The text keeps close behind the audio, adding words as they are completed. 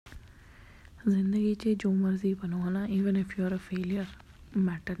ਜ਼ਿੰਦਗੀ 'ਚ ਜੋ ਮਰਜ਼ੀ ਬਣੋ ਹੈ ਨਾ, even if you are a failure,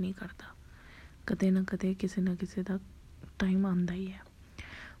 matter ਨਹੀਂ ਕਰਦਾ। ਕਦੇ ਨਾ ਕਦੇ ਕਿਸੇ ਨਾ ਕਿਸੇ ਦਾ ਟਾਈਮ ਆਉਂਦਾ ਹੀ ਹੈ।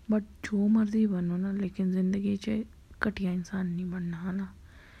 ਬਟ ਜੋ ਮਰਜ਼ੀ ਬਣੋ ਨਾ, ਲੇਕਿਨ ਜ਼ਿੰਦਗੀ 'ਚ ਘਟੀਆ ਇਨਸਾਨ ਨਹੀਂ ਬਣਨਾ ਹੈ ਨਾ।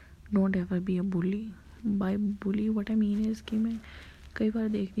 Don't ever be a bully. By bully what I mean is ਕਿ ਮੈਂ ਕਈ ਵਾਰ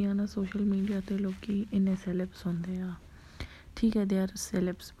ਦੇਖਦੀ ਹਾਂ ਨਾ ਸੋਸ਼ਲ ਮੀਡੀਆ 'ਤੇ ਲੋਕ ਇੰਨੇ ਸੈਲਬਸ ਹੁੰਦੇ ਆ। ਠੀਕ ਹੈ, they are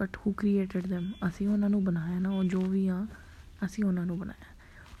celebs, but who created them? ਅਸੀਂ ਉਹਨਾਂ ਨੂੰ ਬਣਾਇਆ ਨਾ, ਉਹ ਜੋ ਵੀ ਆ ਅਸੀਂ ਉਹਨਾਂ ਨੂੰ ਬਣਾਇਆ।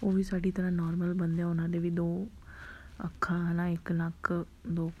 ਉਹ ਵੀ ਸਾਡੀ ਤਰ੍ਹਾਂ ਨੋਰਮਲ ਬੰਦੇ ਆ, ਉਹਨਾਂ ਦੇ ਵੀ 2 ਅੱਖਾਂ ਹੈ ਨਾ, 1 ਨੱਕ,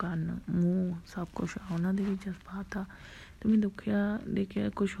 2 ਕੰਨ, ਮੂੰਹ, ਸਭ ਕੁਛ ਆ, ਉਹਨਾਂ ਦੇ ਵੀ ਜਜ਼ਬਾਤ ਆ। ਅਤੇ ਮੈਂ ਦੇਖਿਆ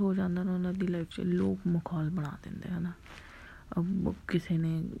ਕੁਛ ਹੋ ਜਾਂਦਾ ਨਾ ਉਹਨਾਂ ਦੀ ਲਾਈਫ 'ਚ, ਲੋਕ ਮਖੌਲ ਬਣਾ ਦਿੰਦੇ ਹੈ ਨਾ। ਕਿਸੇ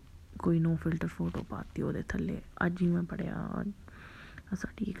ਨੇ ਕੋਈ ਨੋ ਫਿਲਟਰ ਫੋਟੋ ਪਾਤੀ ਉਹਦੇ ਥੱਲੇ। ਅੱਜ ਹੀ ਮੈਂ ਪੜ੍ਹਿਆ,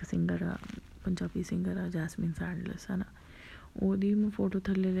 ਸਾਡੀ ਇੱਕ ਸਿੰਗਰ ਆ, ਪੰਜਾਬੀ ਸਿੰਗਰ ਆ, ਜੈਸਮੀਨ ਸੈਂਡਲਸ ਹੈ ਨਾ, ਉਹਦੀ ਮੈਂ ਫੋਟੋ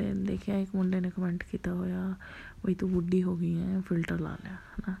ਥੱਲੇ ਦੇਖਿਆ ਇੱਕ ਮੁੰਡੇ ਨੇ ਕਮੈਂਟ ਕੀਤਾ ਹੋਇਆ, ਬਈ ਤੂੰ ਬੁੱਢੀ ਹੋ ਗਈ ਹੈ, ਫਿਲਟਰ ਲਾ ਲਿਆ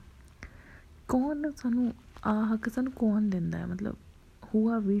ਹੈ ਨਾ। ਕੌਣ ਸਾਨੂੰ ਹੱਕ ਸਾਨੂੰ ਕੌਣ ਦਿੰਦਾ ਹੈ? ਮਤਲਬ ਹੂ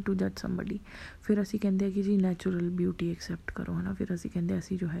ਆਰ ਵੀ ਟੂ ਜੱਜ ਸਮਬਡੀ? ਫਿਰ ਅਸੀਂ ਕਹਿੰਦੇ ਹਾਂ ਕਿ ਜੀ ਨੈਚੁਰਲ ਬਿਊਟੀ ਐਕਸੈਪਟ ਕਰੋ ਹੈ ਨਾ, ਫਿਰ ਅਸੀਂ ਕਹਿੰਦੇ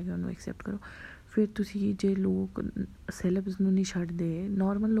ਅਸੀਂ ਜੋ ਹੈਗਾ ਉਹਨੂੰ ਐਕਸੈਪਟ ਕਰੋ। ਫਿਰ ਤੁਸੀਂ ਜੇ ਲੋਕ ਸੈਲਬਸ ਨੂੰ ਨਹੀਂ ਛੱਡਦੇ,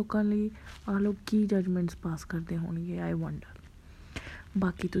 ਨੋਰਮਲ ਲੋਕਾਂ ਲਈ ਆਹ ਲੋਕ ਕੀ ਜੱਜਮੈਂਟਸ ਪਾਸ ਕਰਦੇ ਹੋਣਗੇ? ਆਈ ਵੰਡਰ।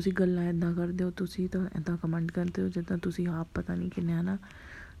 ਬਾਕੀ ਤੁਸੀਂ ਗੱਲਾਂ ਇੱਦਾਂ ਕਰਦੇ ਹੋ, ਤੁਸੀਂ ਤਾਂ ਇੱਦਾਂ ਕਮੈਂਟ ਕਰਦੇ ਹੋ ਜਿੱਦਾਂ ਤੁਸੀਂ ਆਪ ਪਤਾ ਨਹੀਂ ਕਿੰਨੇ ਹੈ ਨਾ,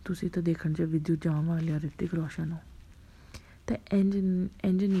 ਤੁਸੀਂ ਤਾਂ ਦੇਖਣ 'ਚ ਵਿਦਯੁਤ ਜਾਮ ਵਾਲਿਆ ਰਿਤਿਕ ਰੋਸ਼ਨ ਹੋ। ਅਤੇ ਇੰਝ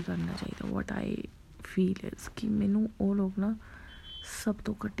ਨਹੀਂ ਕਰਨਾ ਚਾਹੀਦਾ। ਵਟ ਆਈ ਫੀਲ ਇਜ਼ ਕਿ ਮੈਨੂੰ ਉਹ ਲੋਕ ਨਾ ਸਭ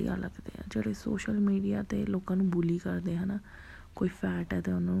ਤੋਂ ਘਟੀਆ ਲੱਗਦੇ ਆ, ਜਿਹੜੇ ਸੋਸ਼ਲ ਮੀਡੀਆ 'ਤੇ ਲੋਕਾਂ ਨੂੰ ਬੁਲੀ ਕਰਦੇ ਹੈ ਨਾ। ਕੋਈ ਫੈਟ ਹੈ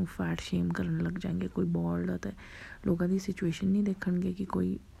ਤਾਂ ਉਹਨੂੰ ਫੈਟ ਸ਼ੇਮ ਕਰਨ ਲੱਗ ਜਾਏਂਗੇ, ਕੋਈ ਬੋਲਡ ਹੈ ਤਾਂ ਲੋਕਾਂ ਦੀ ਸਿਚੁਏਸ਼ਨ ਨਹੀਂ ਦੇਖਣਗੇ ਕਿ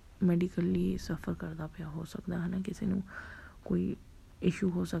ਕੋਈ ਮੈਡੀਕਲੀ ਸਫਰ ਕਰਦਾ ਪਿਆ ਹੋ ਸਕਦਾ ਹੈ ਨਾ, ਕਿਸੇ ਨੂੰ ਕੋਈ ਇਸ਼ੂ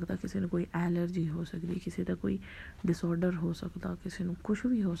ਹੋ ਸਕਦਾ, ਕਿਸੇ ਨੂੰ ਕੋਈ ਐਲਰਜੀ ਹੋ ਸਕਦੀ, ਕਿਸੇ ਦਾ ਕੋਈ ਡਿਸਆਰਡਰ ਹੋ ਸਕਦਾ, ਕਿਸੇ ਨੂੰ ਕੁਛ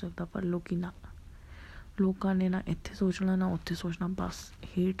ਵੀ ਹੋ ਸਕਦਾ। ਪਰ ਲੋਕਾਂ ਨੇ ਨਾ ਇੱਥੇ ਸੋਚਣਾ ਨਾ ਉੱਥੇ ਸੋਚਣਾ, ਬਸ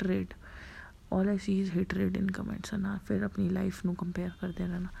ਹੇਟਰੇਡ, ਆਲ ਆਈ ਸੀ ਇਜ਼ ਹੇਟਰੇਡ ਇਨ ਕਮੈਂਟਸ ਹੈ ਨਾ। ਫਿਰ ਆਪਣੀ ਲਾਈਫ ਨੂੰ ਕੰਪੇਅਰ ਕਰਦੇ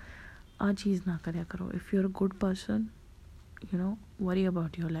ਰਹਿਣਾ, ਆਹ ਚੀਜ਼ ਨਾ ਕਰਿਆ ਕਰੋ। If you are a good person, you know, worry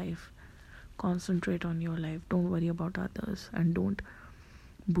about your life, concentrate on your life, don't worry about others and don't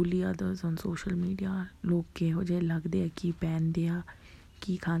bully others on social media। ਲੋਕ ਕਿਹੋ ਜਿਹੇ ਲੱਗਦੇ ਆ, ਕੀ ਪਹਿਨਦੇ ਆ,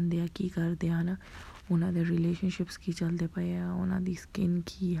 ਕੀ ਖਾਂਦੇ ਆ, ਕੀ ਕਰਦੇ ਆ ਨਾ, ਉਹਨਾਂ ਦੇ ਰਿਲੇਸ਼ਨਸ਼ਿਪਸ ਕੀ ਚੱਲਦੇ ਪਏ ਆ, ਉਹਨਾਂ ਦੀ ਸਕਿਨ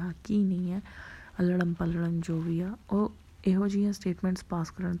ਕੀ ਆ ਕੀ ਨਹੀਂ ਹੈ, ਅਲੜਨ ਪਲੜਨ ਜੋ ਵੀ ਆ, ਉਹ ਇਹੋ ਜਿਹੀਆਂ ਸਟੇਟਮੈਂਟਸ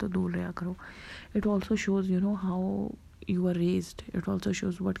ਪਾਸ ਕਰਨ ਤੋਂ ਦੂਰ ਰਿਹਾ ਕਰੋ। It also shows you know how you are raised, it also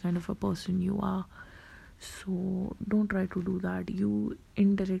shows what kind of a person you are. So don't try to do that. You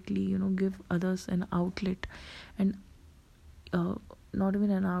indirectly give others an outlet, and not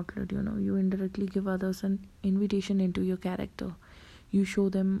even an outlet, you indirectly give others an invitation into your character. You show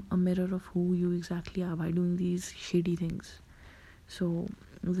them a mirror of who you exactly are by doing these shady things. So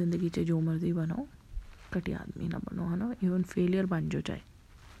zindagi ch jo marzi bano, घटिया आदमी ना बनो है ना, even failure बन जो चाहे।